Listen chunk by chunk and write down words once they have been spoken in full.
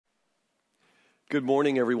Good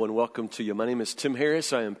morning, everyone. Welcome to you. My name is Tim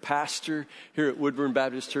Harris. I am pastor here at Woodburn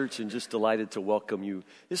Baptist Church and just delighted to welcome you.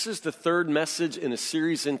 This is the third message in a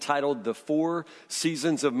series entitled The Four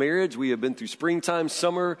Seasons of Marriage. We have been through springtime,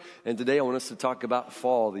 summer, and today I want us to talk about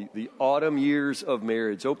fall, the autumn years of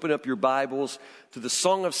marriage. Open up your Bibles to the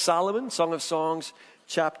Song of Solomon, Song of Songs,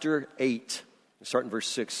 chapter 8. We'll start in verse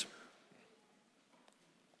 6.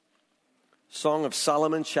 Song of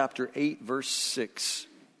Solomon, chapter 8, verse 6.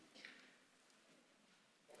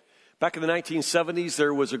 Back in the 1970s,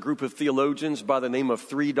 there was a group of theologians by the name of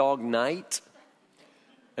Three Dog Night.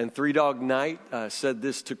 And Three Dog Night said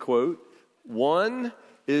this to quote, "One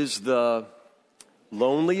is the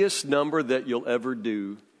loneliest number that you'll ever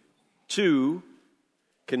do. Two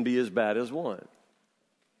can be as bad as one."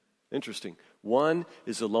 Interesting. One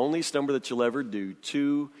is the loneliest number that you'll ever do.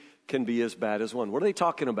 Two can be as bad as one. What are they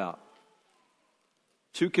talking about?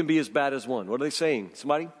 Two can be as bad as one. What are they saying?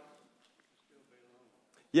 Somebody?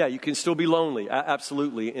 Yeah, you can still be lonely,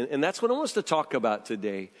 absolutely. And that's what I want us to talk about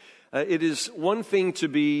today. It is one thing to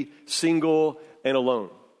be single and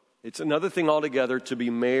alone. It's another thing altogether to be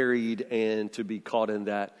married and to be caught in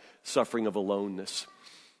that suffering of aloneness.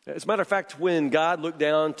 As a matter of fact, when God looked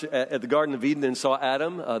down at the Garden of Eden and saw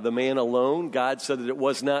Adam, the man alone, God said that it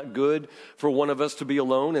was not good for one of us to be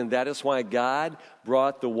alone, and that is why God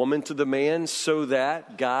brought the woman to the man so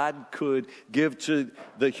that God could give to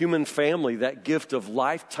the human family that gift of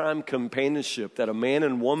lifetime companionship, that a man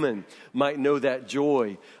and woman might know that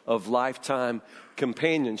joy of lifetime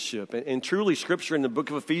companionship. And truly, Scripture in the book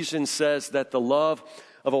of Ephesians says that the love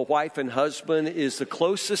of a wife and husband is the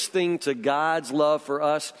closest thing to God's love for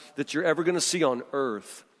us that you're ever going to see on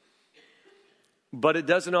earth. But it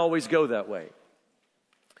doesn't always go that way.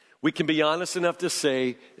 We can be honest enough to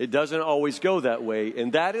say it doesn't always go that way.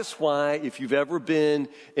 And that is why if you've ever been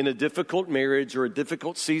in a difficult marriage or a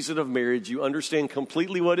difficult season of marriage, you understand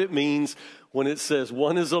completely what it means when it says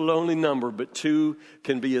one is a lonely number, but two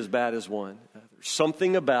can be as bad as one. There's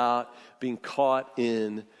something about being caught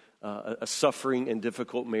in a suffering and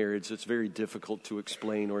difficult marriage that's very difficult to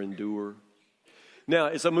explain or endure. Now,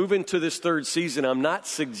 as I move into this third season, I'm not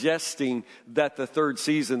suggesting that the third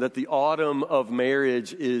season, that the autumn of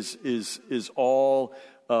marriage is all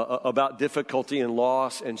about difficulty and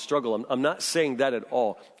loss and struggle. I'm not saying that at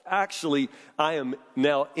all. Actually, I am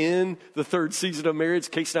now in the third season of marriage.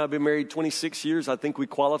 Case and I have been married 26 years. I think we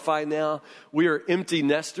qualify now. We are empty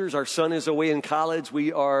nesters. Our son is away in college.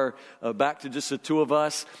 We are back to just the two of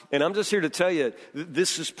us. And I'm just here to tell you,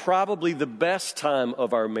 this is probably the best time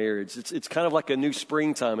of our marriage. It's kind of like a new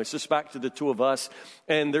springtime. It's just back to the two of us.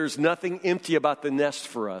 And there's nothing empty about the nest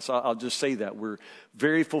for us. I'll just say that. We're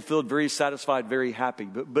very fulfilled, very satisfied, very happy.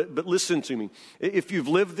 But listen to me. If you've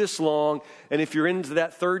lived this long and if you're into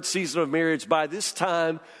that third season of marriage, by this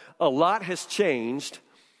time, a lot has changed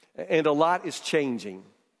and a lot is changing.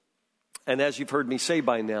 And as you've heard me say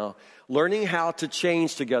by now, learning how to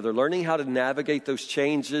change together, learning how to navigate those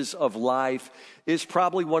changes of life is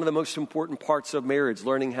probably one of the most important parts of marriage,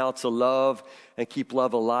 learning how to love and keep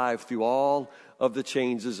love alive through all of the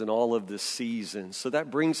changes and all of the seasons. So that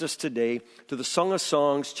brings us today to the Song of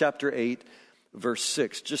Songs, chapter 8, verse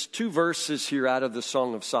 6. Just two verses here out of the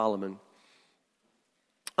Song of Solomon.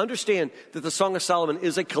 Understand that the Song of Solomon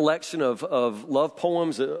is a collection of love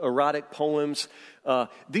poems, erotic poems.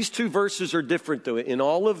 These two verses are different, though. In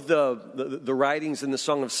all of the writings in the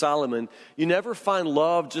Song of Solomon, you never find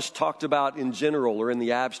love just talked about in general or in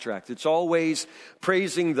the abstract. It's always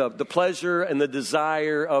praising the pleasure and the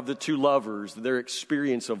desire of the two lovers, their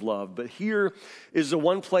experience of love. But here is the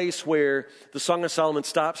one place where the Song of Solomon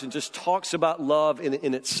stops and just talks about love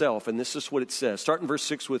in itself. And this is what it says. Start in verse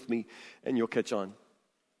 6 with me, and you'll catch on.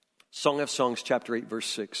 Song of Songs, chapter 8, verse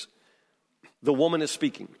 6. The woman is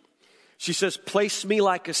speaking. She says, "Place me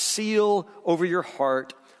like a seal over your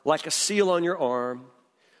heart, like a seal on your arm.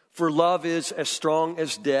 For love is as strong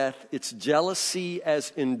as death, its jealousy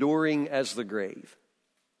as enduring as the grave.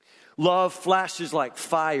 Love flashes like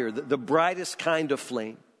fire, the brightest kind of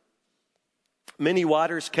flame. Many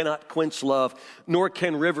waters cannot quench love, nor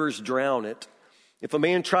can rivers drown it. If a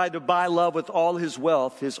man tried to buy love with all his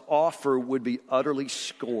wealth, his offer would be utterly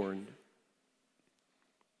scorned."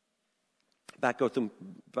 Back to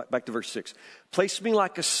verse 6. "Place me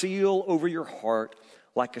like a seal over your heart,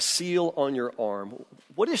 like a seal on your arm."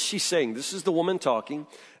 What is she saying? This is the woman talking.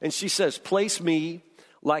 And she says, place me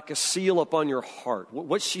like a seal upon your heart.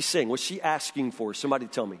 What's she saying? What's she asking for? Somebody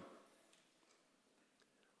tell me.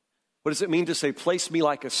 What does it mean to say, place me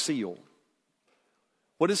like a seal?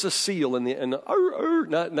 What is a seal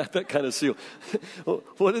not that kind of seal.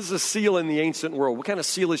 What is a seal in the ancient world? What kind of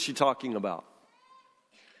seal is she talking about?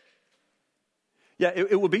 Yeah,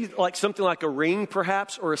 it would be like something like a ring,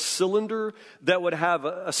 perhaps, or a cylinder that would have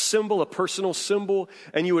a symbol, a personal symbol,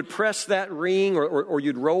 and you would press that ring or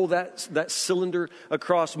you'd roll that cylinder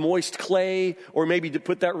across moist clay, or maybe to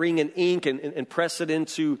put that ring in ink and press it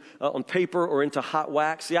into on paper or into hot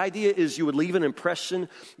wax. The idea is you would leave an impression,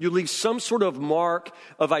 you leave some sort of mark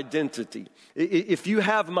of identity. If you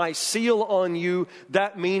have my seal on you,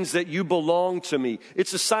 that means that you belong to me.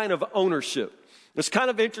 It's a sign of ownership. It's kind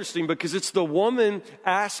of interesting because it's the woman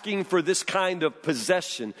asking for this kind of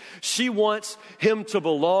possession. She wants him to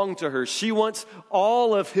belong to her. She wants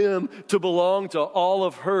all of him to belong to all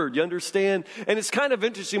of her. You understand? And it's kind of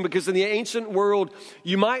interesting because in the ancient world,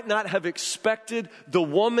 you might not have expected the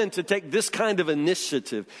woman to take this kind of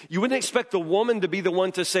initiative. You wouldn't expect the woman to be the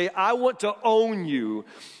one to say, I want to own you.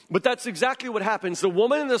 But that's exactly what happens. The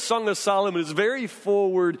woman in the Song of Solomon is very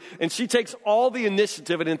forward, and she takes all the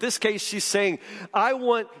initiative. And in this case, she's saying, I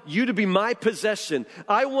want you to be my possession.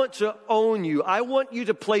 I want to own you. I want you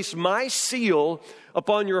to place my seal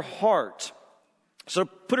upon your heart. So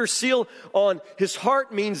put her seal on his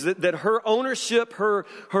heart means that her ownership, her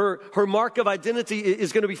mark of identity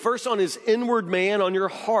is going to be first on his inward man, on your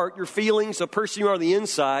heart, your feelings, the person you are on the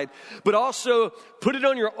inside, but also put it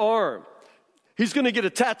on your arm. He's going to get a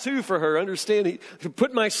tattoo for her, understand?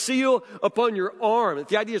 Put my seal upon your arm.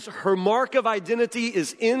 The idea is her mark of identity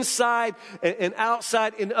is inside and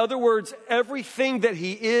outside. In other words, everything that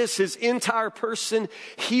he is, his entire person,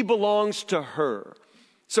 he belongs to her.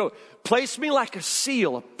 So place me like a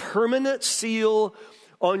seal, a permanent seal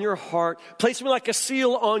on your heart. Place me like a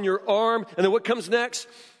seal on your arm. And then what comes next?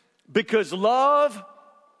 Because love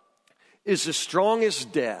is as strong as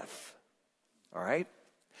death. All right?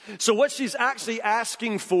 So what she's actually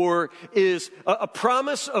asking for is a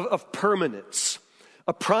promise of permanence.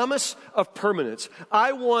 A promise of permanence.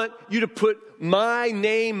 I want you to put my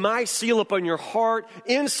name, my seal upon your heart.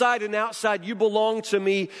 Inside and outside, you belong to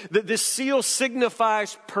me. That this seal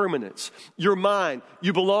signifies permanence. You're mine.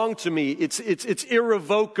 You belong to me. It's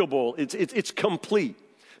irrevocable. It's complete.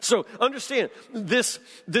 So understand, this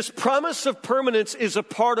promise of permanence is a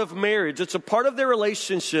part of marriage. It's a part of their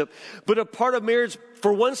relationship, but a part of marriage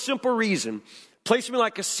for one simple reason. Place me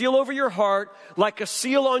like a seal over your heart, like a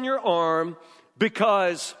seal on your arm,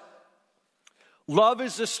 because love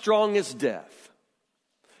is as strong as death.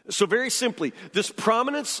 So very simply, this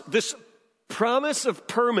promise of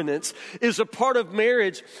permanence is a part of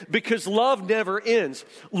marriage because love never ends.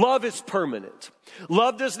 Love is permanent.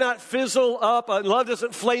 Love does not fizzle up. Love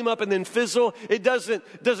doesn't flame up and then fizzle. It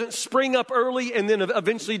doesn't spring up early and then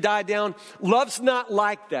eventually die down. Love's not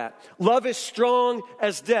like that. Love is strong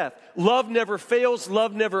as death. Love never fails.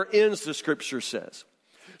 Love never ends, the scripture says.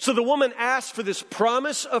 So the woman asked for this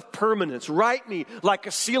promise of permanence. Write me like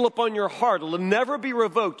a seal upon your heart. It'll never be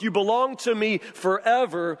revoked. You belong to me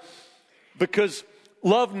forever. Because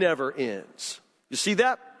love never ends. You see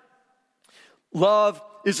that? Love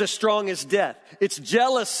is as strong as death. It's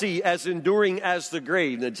jealousy as enduring as the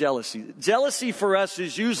grave. Jealousy for us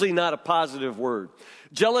is usually not a positive word.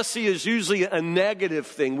 Jealousy is usually a negative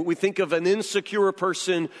thing. We think of an insecure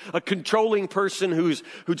person, a controlling person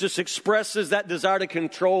who just expresses that desire to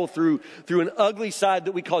control through an ugly side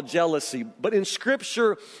that we call jealousy. But in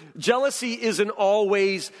Scripture, jealousy isn't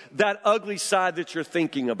always that ugly side that you're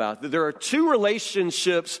thinking about. There are two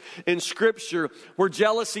relationships in Scripture where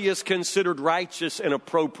jealousy is considered righteous and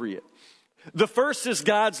appropriate. The first is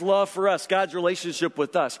God's love for us, God's relationship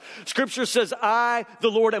with us. Scripture says, I,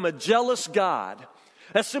 the Lord, am a jealous God.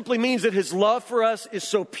 That simply means that his love for us is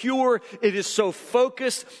so pure, it is so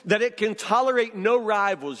focused that it can tolerate no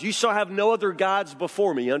rivals. You shall have no other gods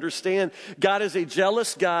before me. Understand? God is a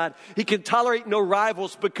jealous God. He can tolerate no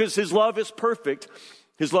rivals because his love is perfect.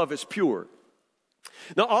 His love is pure.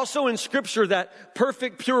 Now, also in Scripture, that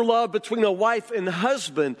perfect, pure love between a wife and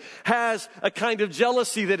husband has a kind of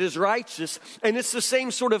jealousy that is righteous, and it's the same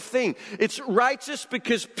sort of thing. It's righteous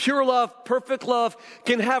because pure love, perfect love,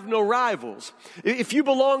 can have no rivals. If you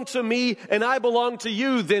belong to me and I belong to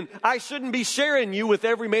you, then I shouldn't be sharing you with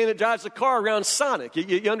every man that drives a car around Sonic.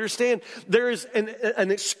 You understand? There is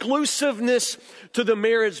an exclusiveness to the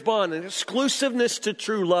marriage bond, an exclusiveness to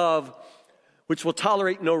true love, which will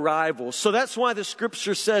tolerate no rivals. So that's why the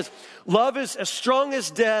Scripture says love is as strong as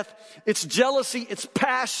death. It's jealousy, it's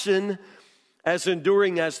passion, as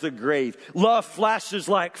enduring as the grave. Love flashes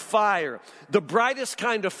like fire, the brightest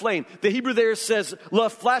kind of flame. The Hebrew there says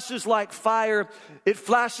love flashes like fire. It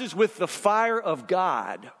flashes with the fire of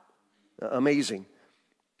God. Amazing.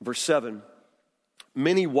 Verse 7,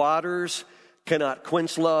 many waters cannot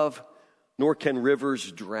quench love, nor can rivers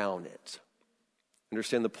drown it.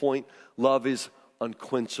 Understand the point? Love is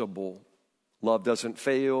unquenchable. Love doesn't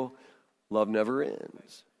fail. Love never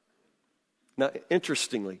ends. Now,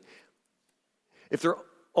 interestingly, if there are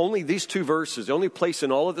only these two verses, the only place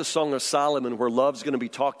in all of the Song of Solomon where love's going to be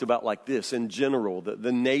talked about like this in general,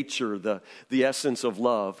 the nature, the essence of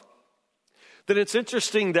love, then it's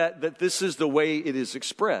interesting that this is the way it is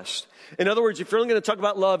expressed. In other words, if you're only going to talk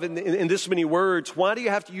about love in this many words, why do you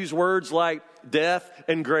have to use words like death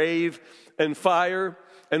and grave and fire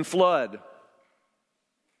and flood?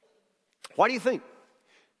 Why do you think?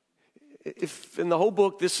 If in the whole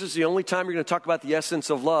book this is the only time you're going to talk about the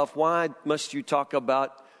essence of love, why must you talk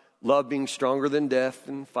about love being stronger than death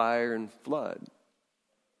and fire and flood?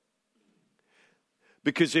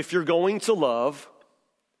 Because if you're going to love,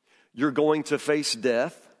 you're going to face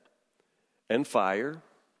death and fire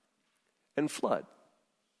and flood.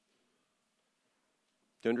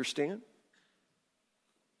 Do you understand?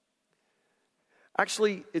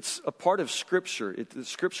 Actually, it's a part of Scripture. The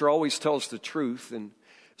Scripture always tells the truth. And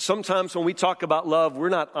sometimes when we talk about love, we're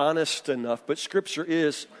not honest enough. But Scripture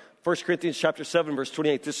is, 1 Corinthians chapter 7, verse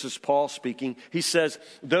 28, this is Paul speaking. He says,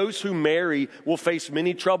 those who marry will face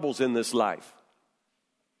many troubles in this life.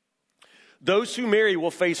 Those who marry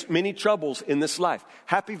will face many troubles in this life.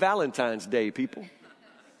 Happy Valentine's Day, people.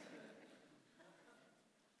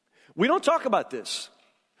 We don't talk about this.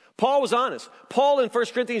 Paul was honest. Paul in 1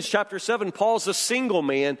 Corinthians chapter 7, Paul's a single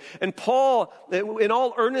man. And Paul, in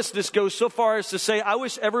all earnestness, goes so far as to say, I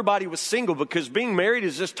wish everybody was single because being married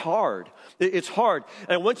is just hard. It's hard.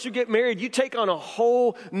 And once you get married, you take on a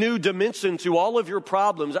whole new dimension to all of your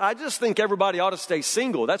problems. I just think everybody ought to stay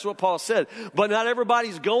single. That's what Paul said. But not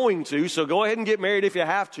everybody's going to, so go ahead and get married if you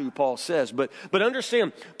have to, Paul says. But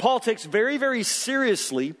understand, Paul takes very, very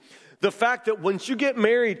seriously the fact that once you get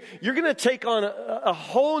married, you're going to take on a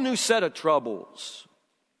whole new set of troubles.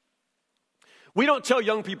 We don't tell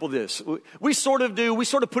young people this. We sort of do. We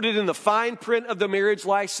sort of put it in the fine print of the marriage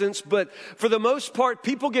license. But for the most part,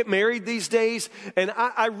 people get married these days. And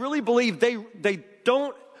I really believe they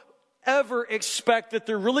don't ever expect that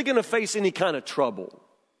they're really going to face any kind of trouble.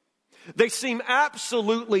 They seem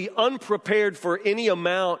absolutely unprepared for any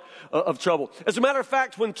amount of trouble. As a matter of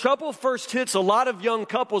fact, when trouble first hits a lot of young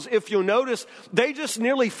couples, if you'll notice, they just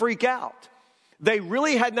nearly freak out. They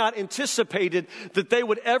really had not anticipated that they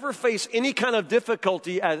would ever face any kind of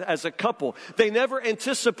difficulty as a couple. They never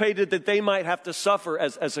anticipated that they might have to suffer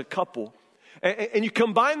as a couple. And you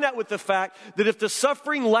combine that with the fact that if the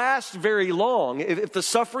suffering lasts very long, if the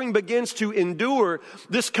suffering begins to endure,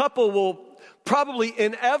 this couple will probably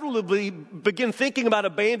inevitably begin thinking about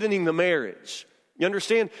abandoning the marriage. You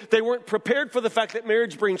understand? They weren't prepared for the fact that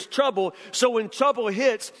marriage brings trouble, so when trouble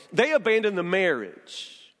hits, they abandon the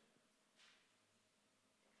marriage.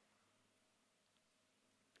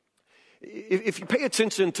 If you pay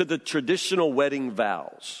attention to the traditional wedding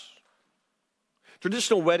vows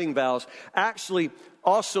actually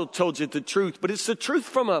also told you the truth, but it's the truth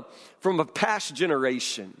from a past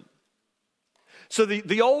generation. So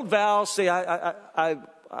the old vows say, I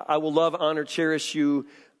will love, honor, cherish you,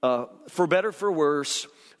 for better, for worse,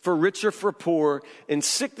 for richer, for poor, in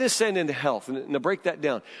sickness and in health. And to break that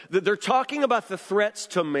down, they're talking about the threats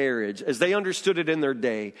to marriage as they understood it in their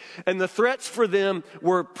day. And the threats for them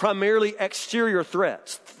were primarily exterior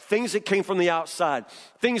threats, things that came from the outside,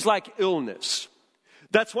 things like illness.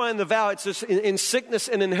 That's why in the vow it says in sickness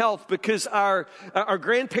and in health, because our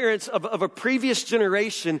grandparents of a previous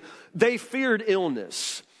generation, they feared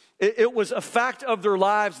illness. It was a fact of their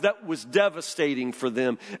lives that was devastating for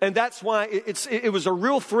them. And that's why it was a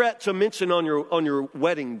real threat to mention on your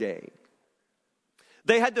wedding day.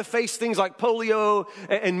 They had to face things like polio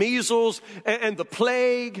and measles and the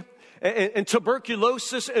plague and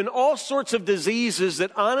tuberculosis and all sorts of diseases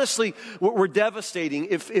that honestly were devastating.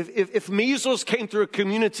 If measles came through a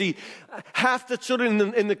community, half the children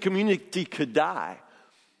in the community could die.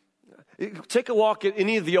 Take a walk at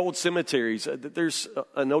any of the old cemeteries. There's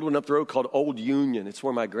an old one up the road called Old Union. It's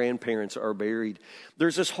where my grandparents are buried.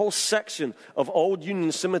 There's this whole section of Old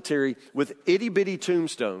Union Cemetery with itty-bitty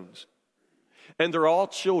tombstones. And they're all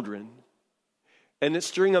children. And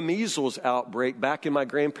it's during a measles outbreak back in my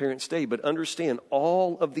grandparents' day. But understand,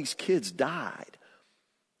 all of these kids died.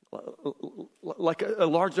 Like a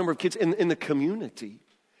large number of kids in the community.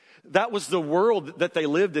 That was the world that they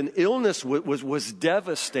lived in. Illness was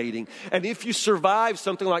devastating. And if you survived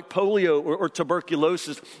something like polio or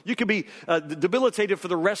tuberculosis, you could be debilitated for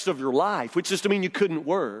the rest of your life, which is to mean you couldn't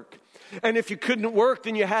work. And if you couldn't work,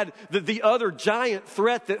 then you had the other giant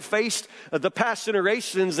threat that faced the past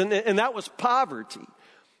generations, and that was poverty.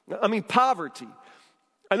 I mean, poverty.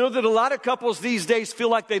 I know that a lot of couples these days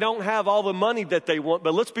feel like they don't have all the money that they want,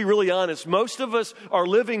 but let's be really honest. Most of us are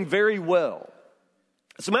living very well.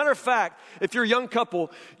 As a matter of fact, if you're a young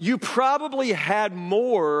couple, you probably had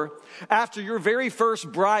more after your very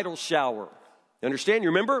first bridal shower. You understand?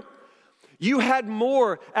 You remember? You had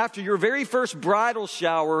more after your very first bridal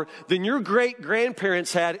shower than your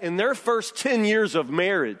great-grandparents had in their first 10 years of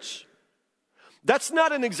marriage. That's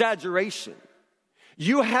not an exaggeration.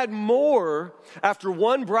 You had more after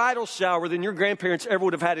one bridal shower than your grandparents ever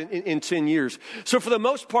would have had in 10 years. So for the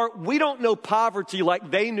most part, we don't know poverty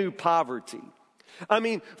like they knew poverty. I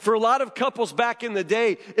mean, for a lot of couples back in the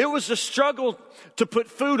day, it was a struggle to put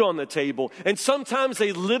food on the table. And sometimes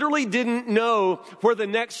they literally didn't know where the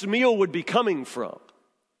next meal would be coming from.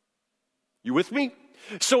 You with me?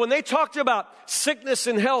 So when they talked about sickness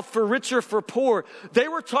and health for rich or for poor, they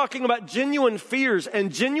were talking about genuine fears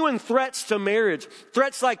and genuine threats to marriage,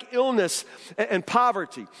 threats like illness and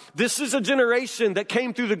poverty. This is a generation that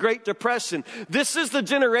came through the Great Depression. This is the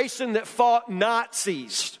generation that fought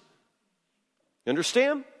Nazis. You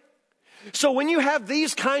understand? So when you have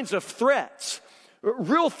these kinds of threats,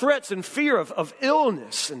 real threats and fear of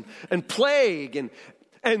illness and plague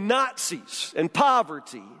and Nazis and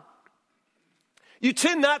poverty, you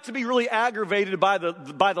tend not to be really aggravated by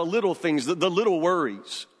the little things, the little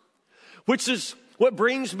worries, which is what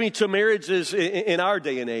brings me to marriages in our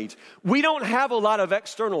day and age. We don't have a lot of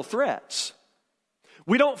external threats.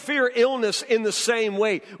 We don't fear illness in the same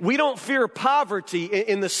way. We don't fear poverty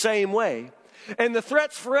in the same way. And the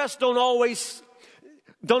threats for us don't always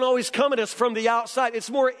come at us from the outside.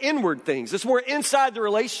 It's more inward things. It's more inside the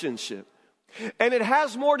relationship. And it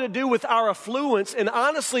has more to do with our affluence and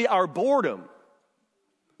honestly our boredom.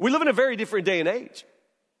 We live in a very different day and age.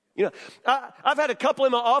 You know, I've had a couple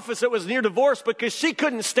in my office that was near divorce because she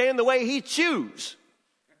couldn't stand the way he chews.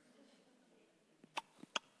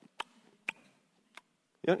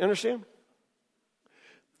 You understand?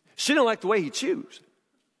 She didn't like the way he chews.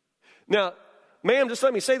 Now, ma'am, just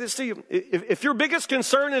let me say this to you. If your biggest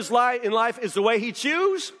concern in life is the way he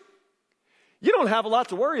chews, you don't have a lot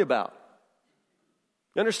to worry about.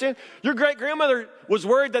 You understand? Your great-grandmother was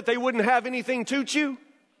worried that they wouldn't have anything to chew.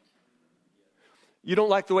 You don't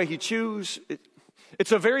like the way he chews.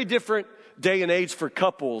 It's a very different day and age for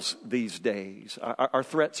couples these days. Our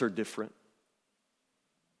threats are different.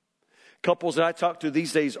 Couples that I talk to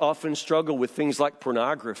these days often struggle with things like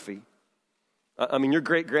pornography. I mean, your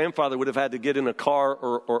great-grandfather would have had to get in a car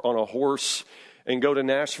or on a horse and go to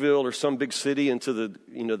Nashville or some big city into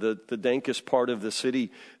the dankest part of the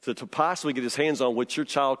city to possibly get his hands on what your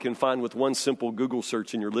child can find with one simple Google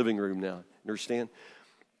search in your living room now. You understand?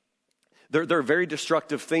 There are very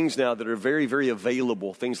destructive things now that are very, very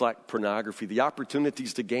available, things like pornography, the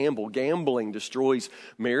opportunities to gamble. Gambling destroys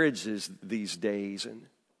marriages these days.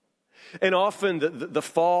 And often the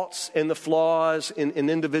faults and the flaws in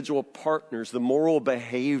individual partners, the moral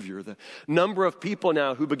behavior, the number of people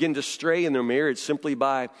now who begin to stray in their marriage simply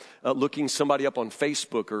by looking somebody up on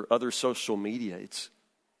Facebook or other social media.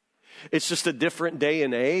 It's just a different day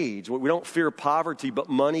and age. We don't fear poverty, but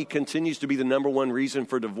money continues to be the number one reason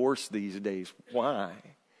for divorce these days. Why?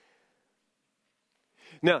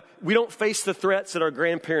 Now, we don't face the threats that our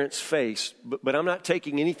grandparents faced, but I'm not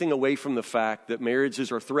taking anything away from the fact that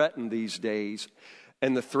marriages are threatened these days,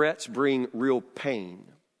 and the threats bring real pain.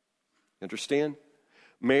 Understand?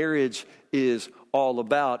 Marriage is all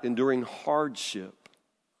about enduring hardship,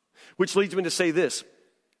 which leads me to say this.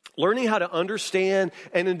 Learning how to understand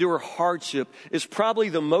and endure hardship is probably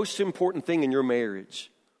the most important thing in your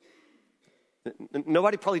marriage.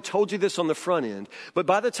 Nobody probably told you this on the front end, but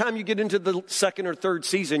by the time you get into the second or third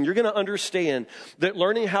season, you're going to understand that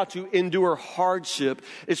learning how to endure hardship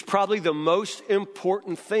is probably the most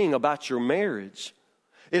important thing about your marriage.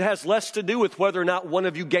 It has less to do with whether or not one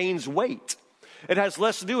of you gains weight. It has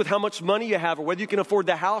less to do with how much money you have or whether you can afford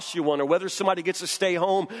the house you want or whether somebody gets to stay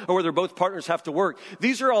home or whether both partners have to work.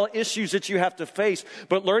 These are all issues that you have to face,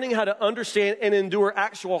 but learning how to understand and endure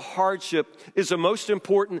actual hardship is the most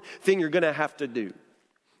important thing you're going to have to do.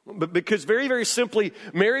 Because very, very simply,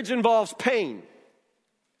 marriage involves pain.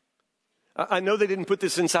 I know they didn't put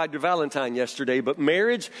this inside your Valentine yesterday, but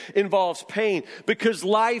marriage involves pain because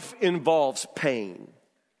life involves pain.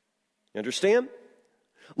 You understand?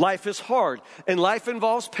 Life is hard, and life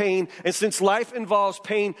involves pain, and since life involves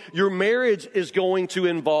pain, your marriage is going to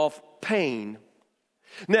involve pain.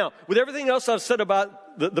 Now, with everything else I've said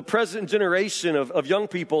about the present generation of young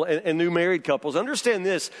people and new married couples, understand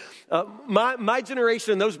this. My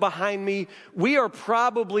generation and those behind me, we are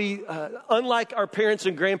probably, unlike our parents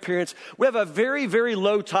and grandparents, we have a very, very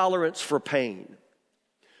low tolerance for pain.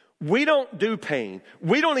 We don't do pain.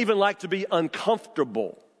 We don't even like to be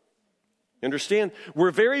uncomfortable. You understand?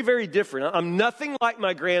 We're very, very different. I'm nothing like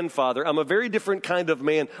my grandfather. I'm a very different kind of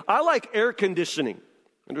man. I like air conditioning.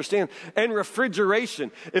 Understand? And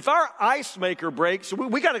refrigeration. If our ice maker breaks,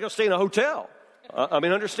 we got to go stay in a hotel.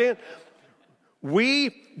 Understand?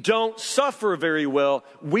 We don't suffer very well.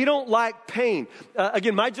 We don't like pain.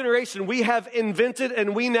 Again, my generation, we have invented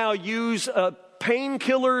and we now use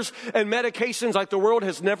painkillers and medications like the world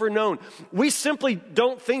has never known. We simply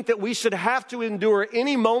don't think that we should have to endure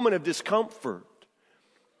any moment of discomfort.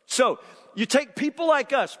 So, you take people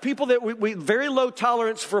like us, people that we very low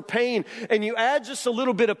tolerance for pain, and you add just a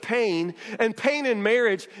little bit of pain in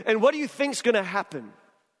marriage, and what do you think's going to happen?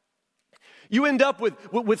 You end up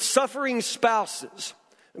with suffering spouses,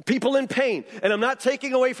 people in pain, and I'm not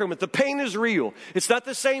taking away from it. The pain is real. It's not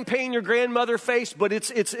the same pain your grandmother faced, but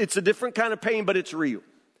it's a different kind of pain, but it's real.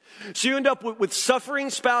 So you end up with suffering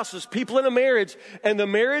spouses, people in a marriage, and the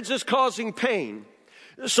marriage is causing pain.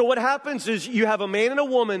 So what happens is you have a man and a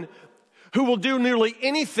woman who will do nearly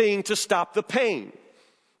anything to stop the pain.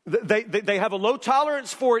 They have a low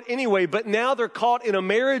tolerance for it anyway, but now they're caught in a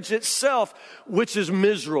marriage itself, which is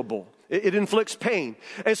miserable. It inflicts pain.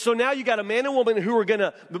 And so now you got a man and woman who are going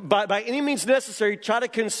to, by any means necessary, try to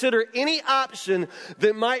consider any option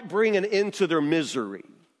that might bring an end to their misery.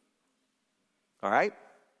 All right?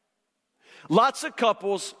 Lots of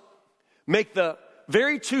couples make the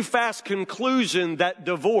very too fast conclusion that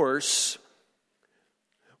divorce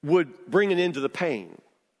would bring an end to the pain.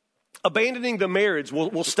 Abandoning the marriage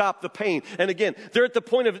will stop the pain. And again, they're at the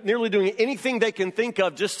point of nearly doing anything they can think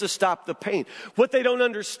of just to stop the pain. What they don't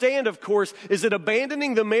understand, of course, is that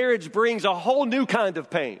abandoning the marriage brings a whole new kind of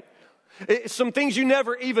pain. Some things you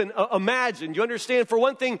never even imagined. You understand? For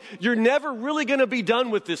one thing, you're never really going to be done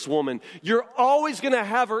with this woman. You're always going to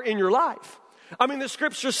have her in your life. The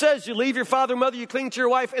scripture says you leave your father and mother, you cling to your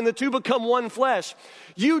wife, and the two become one flesh.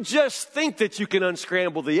 You just think that you can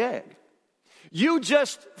unscramble the egg. You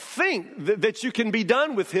just think that you can be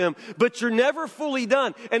done with him, but you're never fully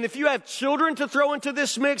done. And if you have children to throw into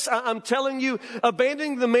this mix, I'm telling you,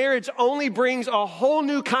 abandoning the marriage only brings a whole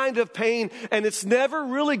new kind of pain, and it's never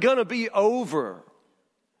really going to be over.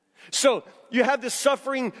 So you have this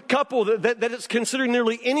suffering couple that is considering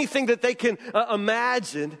nearly anything that they can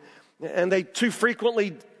imagine, and they too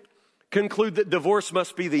frequently conclude that divorce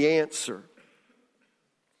must be the answer.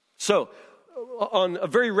 So, on a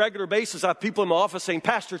very regular basis, I have people in my office saying,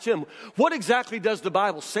 Pastor Tim, what exactly does the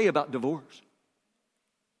Bible say about divorce?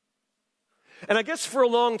 And I guess for a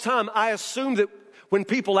long time, I assumed that when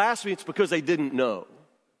people ask me, it's because they didn't know.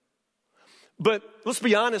 But let's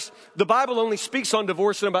be honest, the Bible only speaks on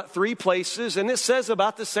divorce in about 3 places, and it says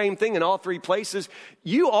about the same thing in all 3 places.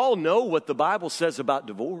 You all know what the Bible says about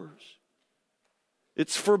divorce.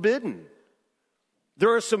 It's forbidden.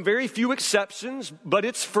 There are some very few exceptions, but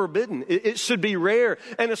it's forbidden. It should be rare,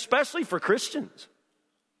 and especially for Christians.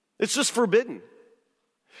 It's just forbidden.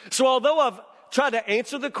 So although I've tried to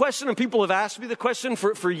answer the question, and people have asked me the question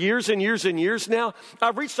for years and years and years now,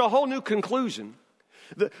 I've reached a whole new conclusion.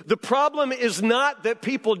 The problem is not that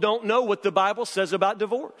people don't know what the Bible says about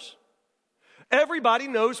divorce. Everybody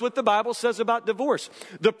knows what the Bible says about divorce.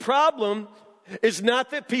 The problem is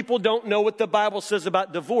not that people don't know what the Bible says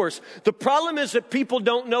about divorce. The problem is that people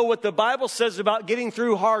don't know what the Bible says about getting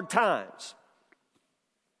through hard times.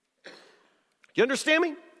 You understand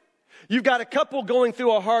me? You've got a couple going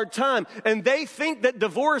through a hard time, and they think that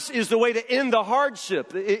divorce is the way to end the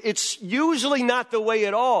hardship. It's usually not the way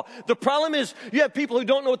at all. The problem is you have people who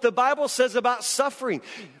don't know what the Bible says about suffering.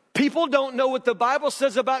 People don't know what the Bible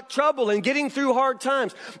says about trouble and getting through hard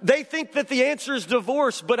times. They think that the answer is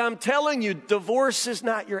divorce, but I'm telling you, divorce is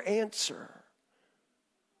not your answer.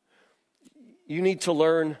 You need to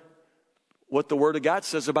learn what the Word of God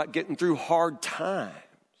says about getting through hard times.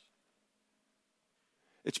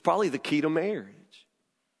 It's probably the key to marriage.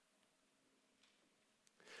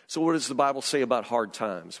 So what does the Bible say about hard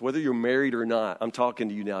times? Whether you're married or not, I'm talking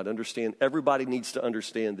to you now to understand. Everybody needs to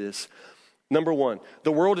understand this. Number 1,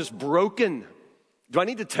 the world is broken. Do I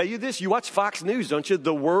need to tell you this? You watch Fox News, don't you?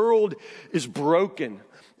 The world is broken.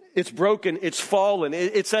 It's broken. It's fallen.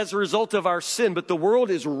 It's as a result of our sin, but the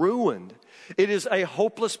world is ruined. It is a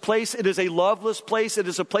hopeless place. It is a loveless place. It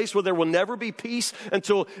is a place where there will never be peace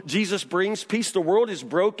until Jesus brings peace. The world is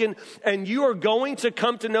broken, and you are going to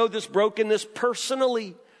come to know this brokenness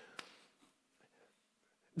personally.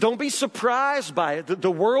 Don't be surprised by it. The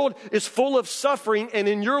world is full of suffering, and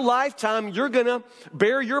in your lifetime, you're going to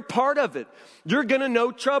bear your part of it. You're going to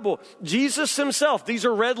know trouble. Jesus himself, these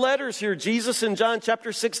are red letters here. Jesus in John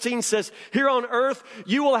chapter 16 says, here on earth,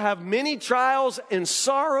 you will have many trials and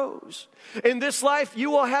sorrows. In this life, you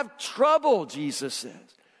will have trouble, Jesus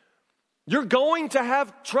says. You're going to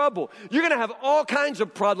have trouble. You're going to have all kinds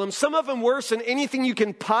of problems, some of them worse than anything you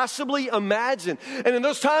can possibly imagine. And in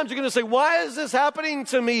those times, you're going to say, why is this happening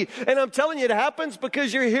to me? And I'm telling you, it happens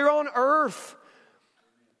because you're here on earth.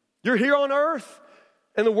 You're here on earth.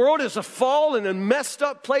 And the world is a fallen and messed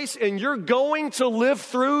up place, and you're going to live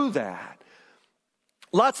through that.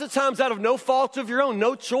 Lots of times out of no fault of your own,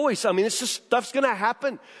 no choice. I mean, it's just stuff's going to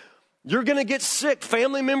happen. You're going to get sick.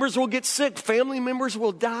 Family members will get sick. Family members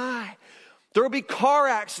will die. There will be car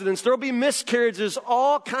accidents. There will be miscarriages.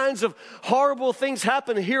 All kinds of horrible things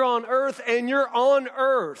happen here on earth, and you're on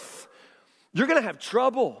earth. You're going to have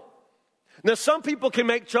trouble. Now, some people can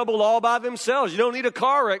make trouble all by themselves. You don't need a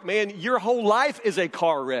car wreck, man. Your whole life is a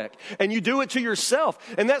car wreck, and you do it to yourself,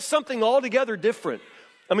 and that's something altogether different.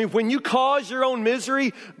 I mean, when you cause your own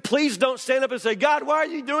misery, please don't stand up and say, God, why are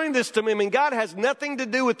you doing this to me? I mean, God has nothing to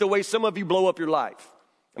do with the way some of you blow up your life.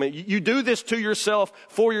 I mean, you do this to yourself,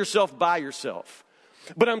 for yourself, by yourself.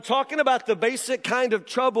 But I'm talking about the basic kind of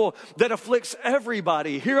trouble that afflicts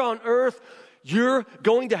everybody. Here on earth, you're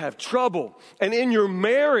going to have trouble. And in your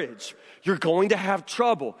marriage, you're going to have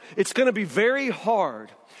trouble. It's going to be very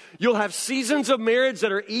hard. You'll have seasons of marriage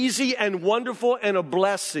that are easy and wonderful and a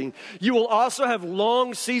blessing. You will also have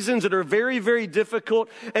long seasons that are very, very difficult,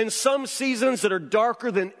 and some seasons that are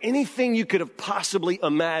darker than anything you could have possibly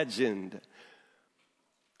imagined.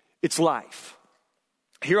 It's life.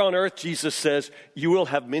 Here on earth, Jesus says, you will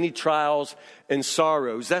have many trials and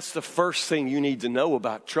sorrows. That's the first thing you need to know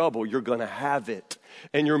about trouble. You're going to have it,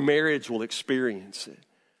 and your marriage will experience it.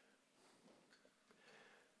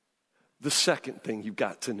 The second thing you've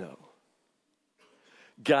got to know,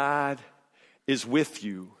 God is with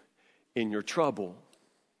you in your trouble.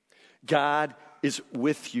 God is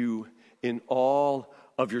with you in all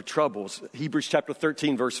of your troubles. Hebrews chapter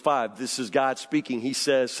 13, verse 5, this is God speaking. He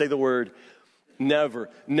says, say the word,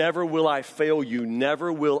 never. Never will I fail you.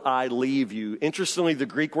 Never will I leave you. Interestingly, the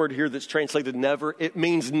Greek word here that's translated never, it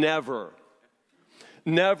means never.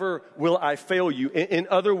 Never will I fail you. In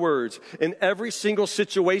other words, in every single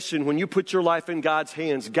situation, when you put your life in God's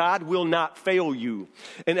hands, God will not fail you.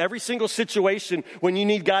 In every single situation, when you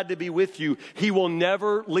need God to be with you, He will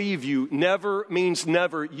never leave you. Never means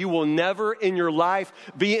never. You will never in your life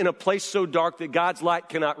be in a place so dark that God's light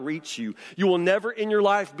cannot reach you. You will never in your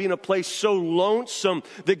life be in a place so lonesome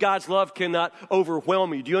that God's love cannot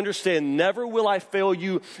overwhelm you. Do you understand? Never will I fail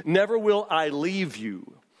you. Never will I leave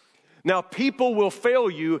you. Now, people will fail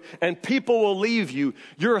you and people will leave you.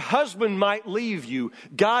 Your husband might leave you.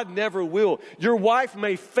 God never will. Your wife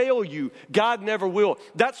may fail you. God never will.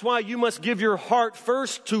 That's why you must give your heart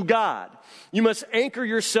first to God. You must anchor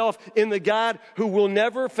yourself in the God who will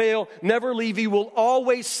never fail, never leave you, will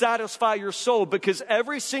always satisfy your soul, because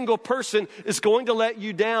every single person is going to let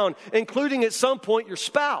you down, including at some point your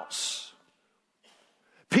spouse.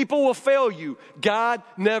 People will fail you. God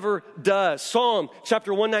never does. Psalm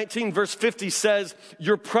chapter 119 verse 50 says,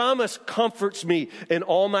 your promise comforts me in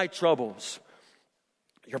all my troubles.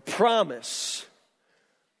 Your promise.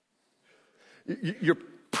 Your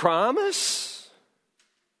promise?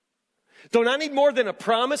 Don't I need more than a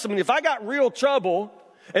promise? I mean, if I got real trouble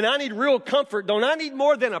and I need real comfort, don't I need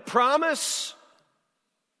more than a promise?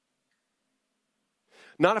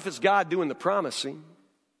 Not if it's God doing the promising.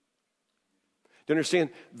 Do you understand?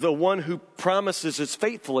 The one who promises is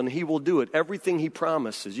faithful, and He will do it. Everything He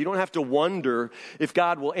promises. You don't have to wonder if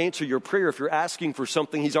God will answer your prayer if you're asking for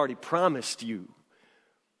something He's already promised you.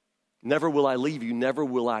 Never will I leave you. Never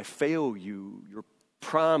will I fail you. Your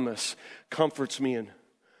promise comforts me in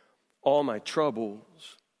all my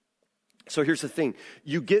troubles. So here's the thing.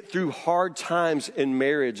 You get through hard times in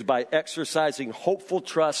marriage by exercising hopeful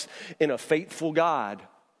trust in a faithful God.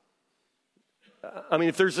 I mean,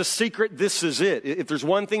 if there's a secret, this is it. If there's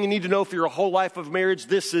one thing you need to know for your whole life of marriage,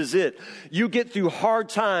 this is it. You get through hard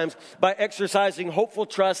times by exercising hopeful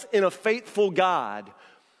trust in a faithful God.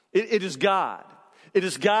 It is God. It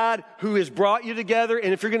is God who has brought you together,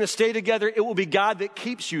 and if you're going to stay together, it will be God that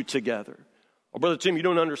keeps you together. Oh, Brother Tim, you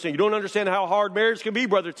don't understand. You don't understand how hard marriage can be,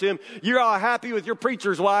 Brother Tim. You're all happy with your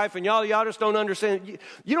preacher's wife, and y'all just don't understand.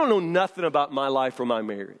 You don't know nothing about my life or my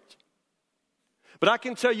marriage. But I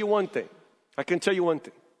can tell you one thing.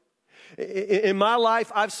 In my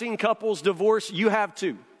life, I've seen couples divorce. You have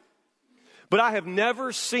too. But I have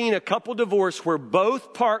never seen a couple divorce where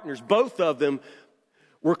both partners, both of them,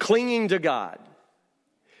 were clinging to God.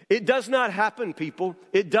 It does not happen, people.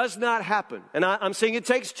 It does not happen. And I'm saying it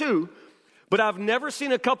takes two. But I've never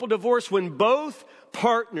seen a couple divorce when both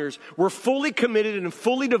partners were fully committed and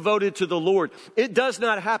fully devoted to the Lord. It does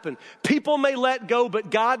not happen. People may let go,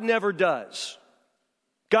 but God never does.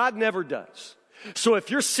 God never does. So if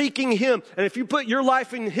you're seeking him, and if you put your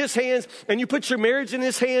life in his hands, and you put your marriage in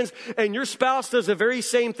his hands, and your spouse does the very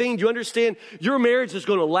same thing, you understand your marriage is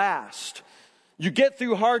going to last. You get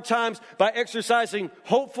through hard times by exercising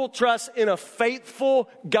hopeful trust in a faithful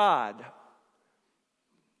God.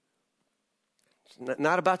 It's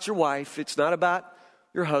not about your wife. It's not about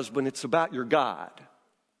your husband. It's about your God.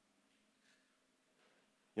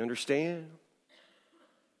 You understand?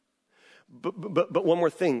 But one more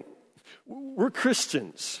thing. We're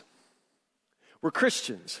Christians. We're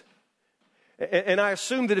Christians. And I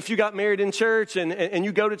assume that if you got married in church and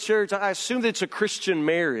you go to church, I assume that it's a Christian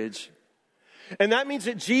marriage. And that means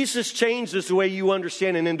that Jesus changes the way you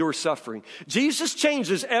understand and endure suffering. Jesus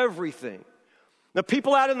changes everything. Now,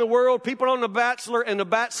 people out in the world, people on The Bachelor and The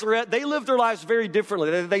Bachelorette, they live their lives very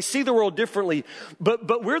differently. They see the world differently.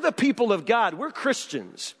 But we're the people of God. We're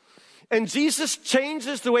Christians. And Jesus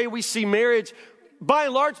changes the way we see marriage, by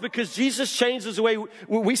and large, because Jesus changes the way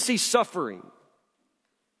we see suffering.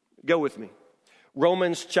 Go with me.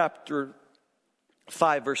 Romans chapter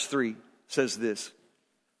 5, verse 3 says this.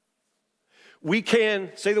 We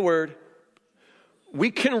can, say the word,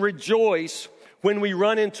 we can rejoice when we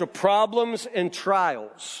run into problems and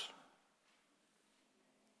trials.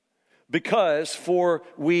 Because for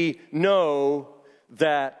we know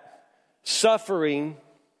that suffering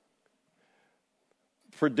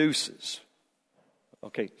produces.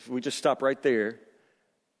 Okay, so we just stop right there.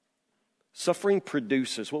 Suffering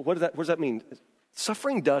produces. Well, what does that mean?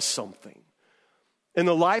 Suffering does something. In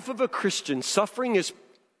the life of a Christian, suffering is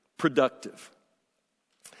productive.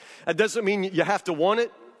 That doesn't mean you have to want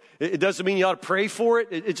it. It doesn't mean you ought to pray for it.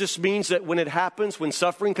 It just means that when it happens, when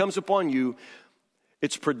suffering comes upon you,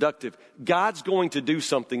 it's productive. God's going to do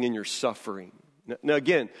something in your suffering. Now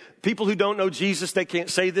again, people who don't know Jesus, they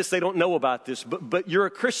can't say this, they don't know about this, but you're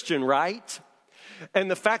a Christian, right?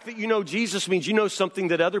 And the fact that you know Jesus means you know something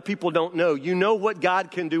that other people don't know. You know what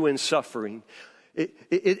God can do in suffering.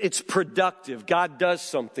 It's productive. God does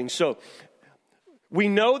something. So we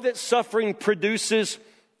know that suffering produces,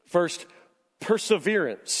 first,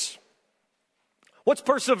 perseverance. What's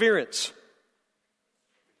perseverance?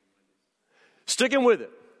 Sticking with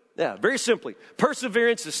it. Yeah, very simply.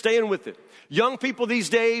 Perseverance is staying with it. Young people these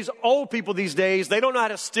days, old people these days, they don't know how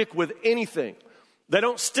to stick with anything. They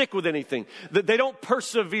don't stick with anything. They don't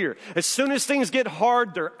persevere. As soon as things get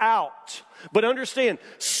hard, they're out. But understand,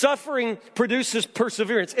 suffering produces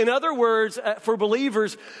perseverance. In other words, for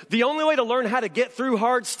believers, the only way to learn how to get through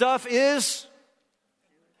hard stuff is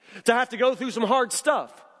to have to go through some hard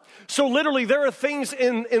stuff. So literally, there are things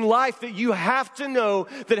in life that you have to know,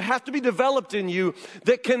 that have to be developed in you,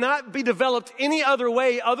 that cannot be developed any other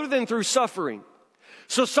way other than through suffering.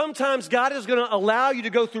 So sometimes God is going to allow you to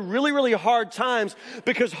go through really, really hard times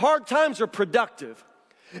because hard times are productive.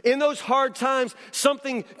 In those hard times,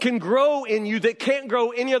 something can grow in you that can't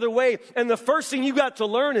grow any other way. And the first thing you got to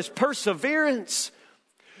learn is perseverance.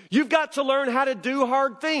 You've got to learn how to do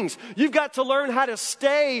hard things. You've got to learn how to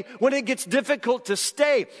stay when it gets difficult to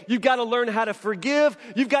stay. You've got to learn how to forgive.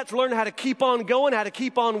 You've got to learn how to keep on going, how to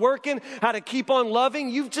keep on working, how to keep on loving.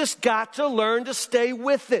 You've just got to learn to stay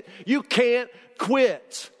with it. You can't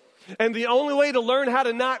quit. And the only way to learn how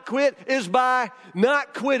to not quit is by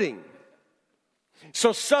not quitting.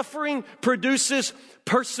 So suffering produces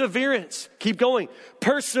perseverance. Keep going.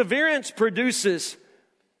 Perseverance produces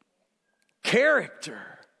character.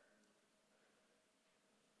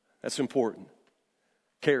 That's important.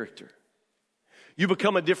 Character. You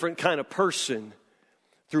become a different kind of person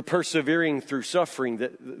through persevering through suffering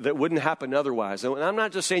that wouldn't happen otherwise. And I'm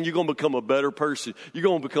not just saying you're going to become a better person. You're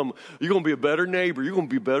going to be a better neighbor. You're going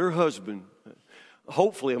to be a better husband.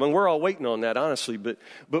 Hopefully. I mean, we're all waiting on that, honestly. But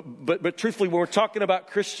truthfully, when we're talking about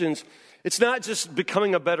Christians, it's not just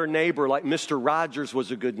becoming a better neighbor like Mr. Rogers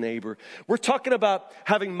was a good neighbor. We're talking about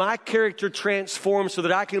having my character transformed so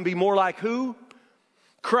that I can be more like who?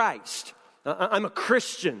 Christ. I'm a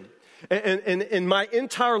Christian. And my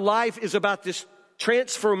entire life is about this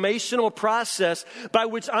transformational process by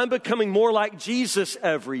which I'm becoming more like Jesus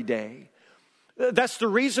every day. That's the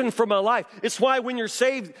reason for my life. It's why when you're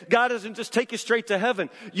saved, God doesn't just take you straight to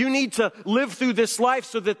heaven. You need to live through this life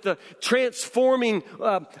so that the transforming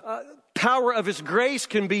power of His grace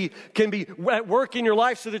can be at work in your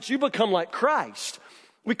life so that you become like Christ.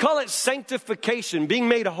 We call it sanctification, being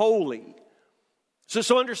made holy.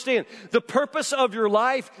 So understand, the purpose of your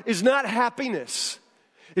life is not happiness.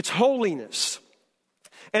 It's holiness.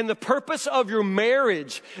 And the purpose of your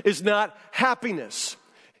marriage is not happiness.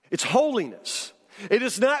 It's holiness. It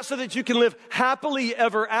is not so that you can live happily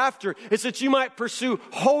ever after. It's that you might pursue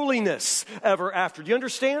holiness ever after. Do you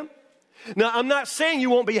understand? Now, I'm not saying you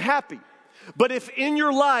won't be happy. But if in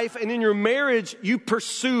your life and in your marriage you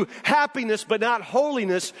pursue happiness but not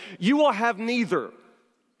holiness, you will have neither.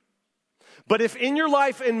 But if in your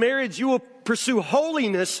life and marriage you will pursue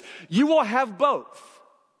holiness, you will have both.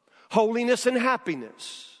 Holiness and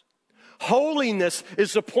happiness. Holiness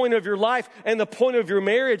is the point of your life and the point of your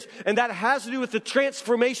marriage, and that has to do with the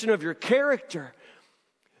transformation of your character.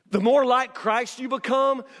 The more like Christ you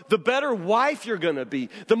become, the better wife you're going to be.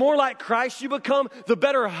 The more like Christ you become, the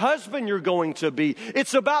better husband you're going to be.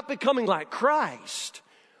 It's about becoming like Christ.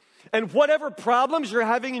 And whatever problems you're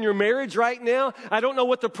having in your marriage right now, I don't know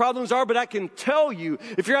what the problems are, but I can tell you,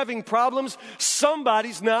 if you're having problems,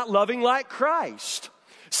 somebody's not loving like Christ.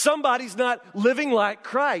 Somebody's not living like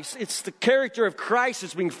Christ. It's the character of Christ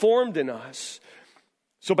that's being formed in us.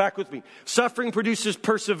 So back with me. Suffering produces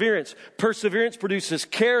perseverance. Perseverance produces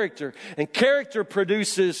character. And character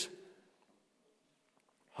produces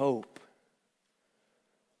hope.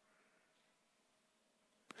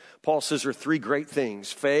 Paul says there are three great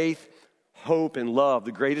things: faith, hope, and love.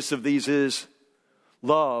 The greatest of these is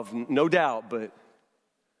love, no doubt, but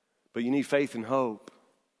you need faith and hope.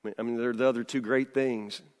 I mean, they're the other two great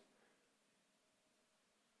things.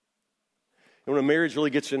 And when a marriage really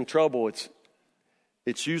gets in trouble,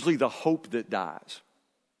 it's usually the hope that dies.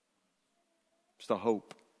 It's the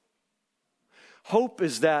hope. Hope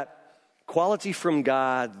is that quality from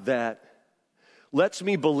God that lets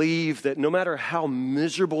me believe that no matter how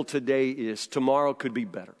miserable today is, tomorrow could be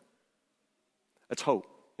better. That's hope.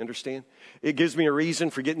 You understand? It gives me a reason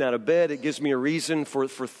for getting out of bed. It gives me a reason for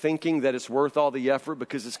thinking that it's worth all the effort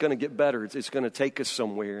because it's going to get better. It's going to take us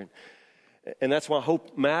somewhere. And that's why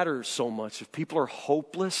hope matters so much. If people are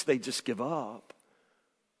hopeless, they just give up.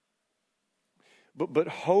 But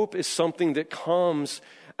hope is something that comes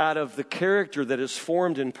out of the character that is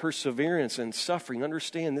formed in perseverance and suffering.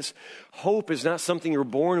 Understand, this hope is not something you're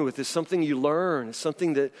born with. It's something you learn. It's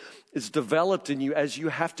something that is developed in you as you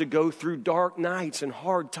have to go through dark nights and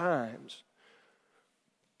hard times.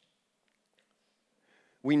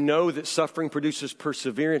 We know that suffering produces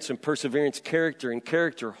perseverance, and perseverance character, and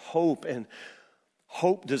character hope. And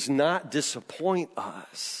hope does not disappoint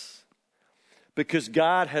us. Because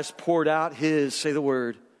God has poured out His, say the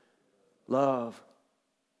word, love.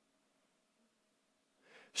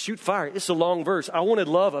 Shoot fire. It's a long verse. I wanted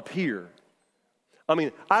love up here. I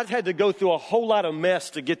mean, I've had to go through a whole lot of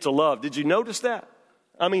mess to get to love. Did you notice that?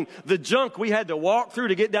 I mean, the junk we had to walk through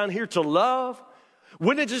to get down here to love.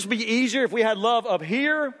 Wouldn't it just be easier if we had love up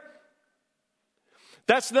here?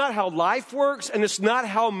 That's not how life works, and it's not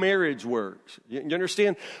how marriage works. You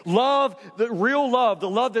understand? Love, the real love, the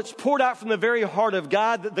love that's poured out from the very heart of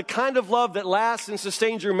God, the kind of love that lasts and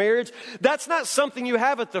sustains your marriage, that's not something you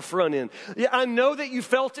have at the front end. I know that you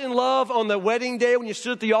felt in love on the wedding day when you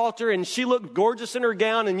stood at the altar and she looked gorgeous in her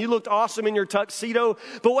gown and you looked awesome in your tuxedo,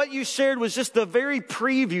 but what you shared was just the very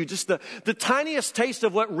preview, just the tiniest taste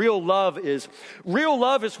of what real love is. Real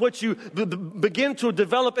love is what you begin to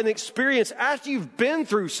develop and experience after you've been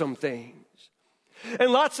through some things.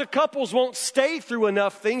 And lots of couples won't stay through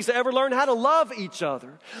enough things to ever learn how to love each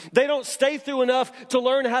other. They don't stay through enough to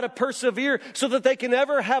learn how to persevere so that they can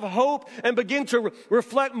ever have hope and begin to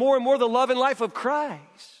reflect more and more the love and life of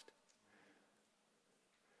Christ.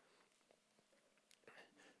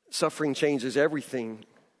 Suffering changes everything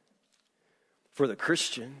for the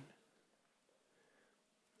Christian.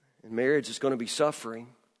 And marriage is going to be suffering.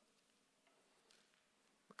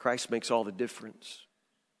 Christ makes all the difference.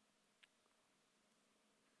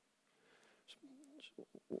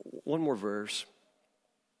 One more verse.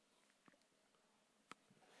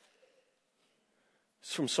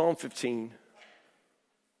 It's from Psalm 15.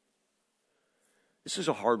 This is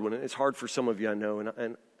a hard one. It's hard for some of you, I know,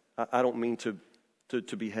 and I don't mean to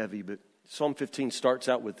be heavy, but Psalm 15 starts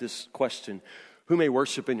out with this question: who may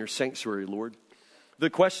worship in your sanctuary, Lord? The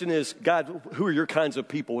question is, God, who are your kinds of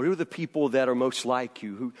people? Who are the people that are most like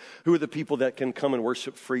you? Who are the people that can come and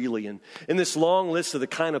worship freely? And in this long list of the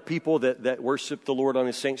kind of people that worship the Lord on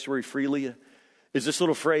His sanctuary freely is this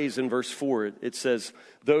little phrase in verse 4. It says,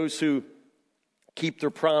 those who keep their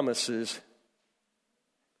promises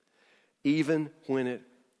even when it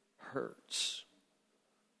hurts.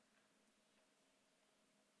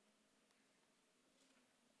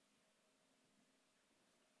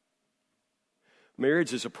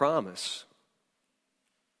 Marriage is a promise.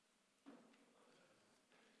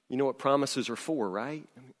 You know what promises are for, right?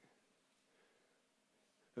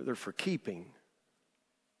 They're for keeping.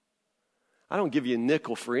 I don't give you a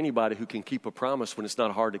nickel for anybody who can keep a promise when it's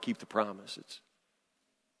not hard to keep the promise.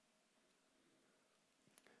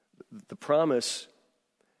 The promise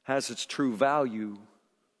has its true value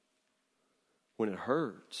when it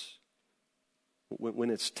hurts. When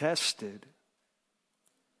it's tested,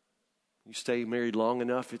 you stay married long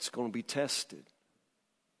enough, it's going to be tested.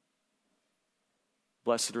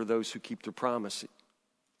 Blessed are those who keep their promise,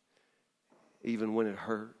 even when it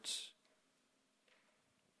hurts.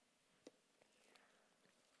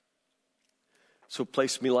 So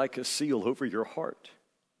place me like a seal over your heart,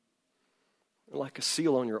 like a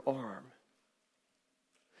seal on your arm.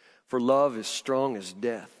 For love is strong as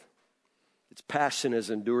death. Its passion as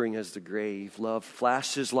enduring as the grave. Love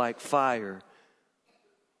flashes like fire,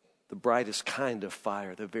 the brightest kind of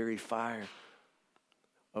fire, the very fire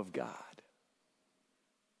of God.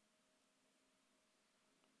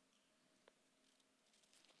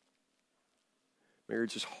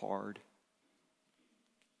 Marriage is hard.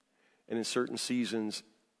 And in certain seasons,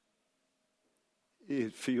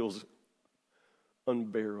 it feels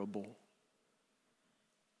unbearable.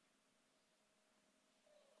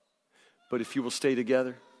 But if you will stay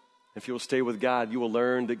together, if you will stay with God, you will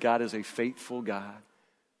learn that God is a faithful God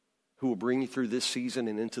who will bring you through this season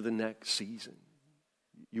and into the next season.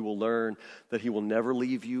 You will learn that He will never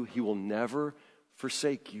leave you. He will never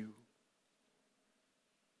forsake you.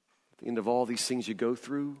 At the end of all these things you go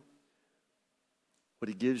through, what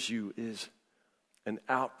He gives you is an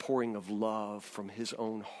outpouring of love from His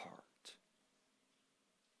own heart.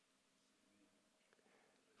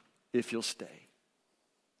 If you'll stay.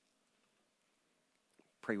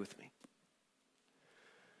 Pray with me.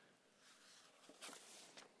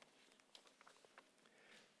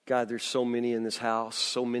 God, there's so many in this house,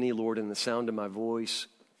 so many, Lord, in the sound of my voice,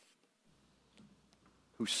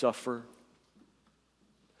 who suffer.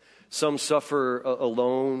 Some suffer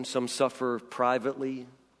alone, some suffer privately.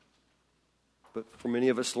 But for many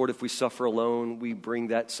of us, Lord, if we suffer alone, we bring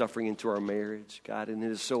that suffering into our marriage, God. And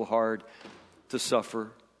it is so hard to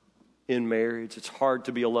suffer in marriage. It's hard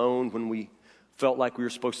to be alone when we felt like we were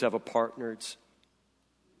supposed to have a partner. It's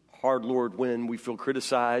hard, Lord, when we feel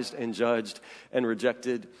criticized and judged and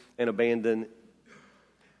rejected and abandoned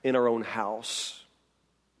in our own house.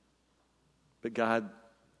 But God,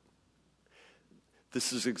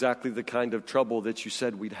 this is exactly the kind of trouble that you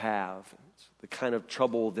said we'd have. It's the kind of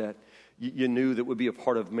trouble that you knew that would be a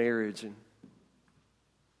part of marriage. And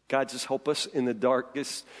God, just help us in the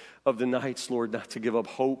darkest of the nights, Lord, not to give up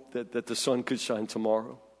hope that the sun could shine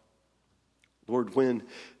tomorrow. Lord, when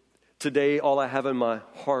today all I have in my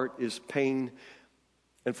heart is pain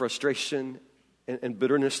and frustration and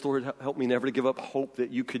bitterness, Lord, help me never to give up hope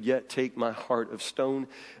that you could yet take my heart of stone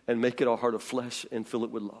and make it a heart of flesh and fill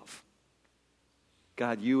it with love.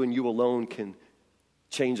 God, you and you alone can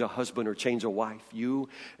change a husband or change a wife. You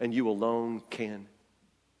and you alone can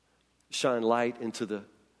shine light into the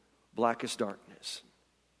blackest darkness.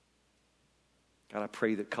 God, I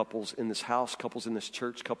pray that couples in this house, couples in this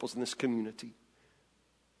church, couples in this community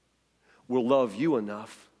will love you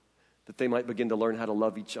enough that they might begin to learn how to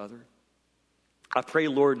love each other. I pray,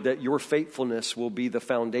 Lord, that your faithfulness will be the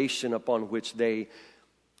foundation upon which they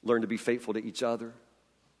learn to be faithful to each other.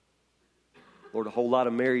 Lord, a whole lot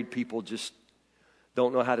of married people just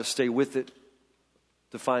don't know how to stay with it,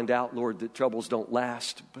 to find out, Lord, that troubles don't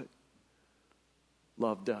last, but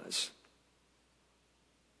love does.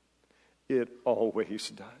 It always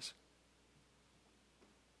does.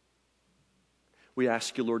 We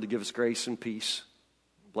ask you, Lord, to give us grace and peace.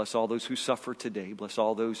 Bless all those who suffer today. Bless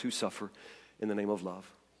all those who suffer in the name of love.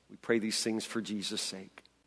 We pray these things for Jesus' sake.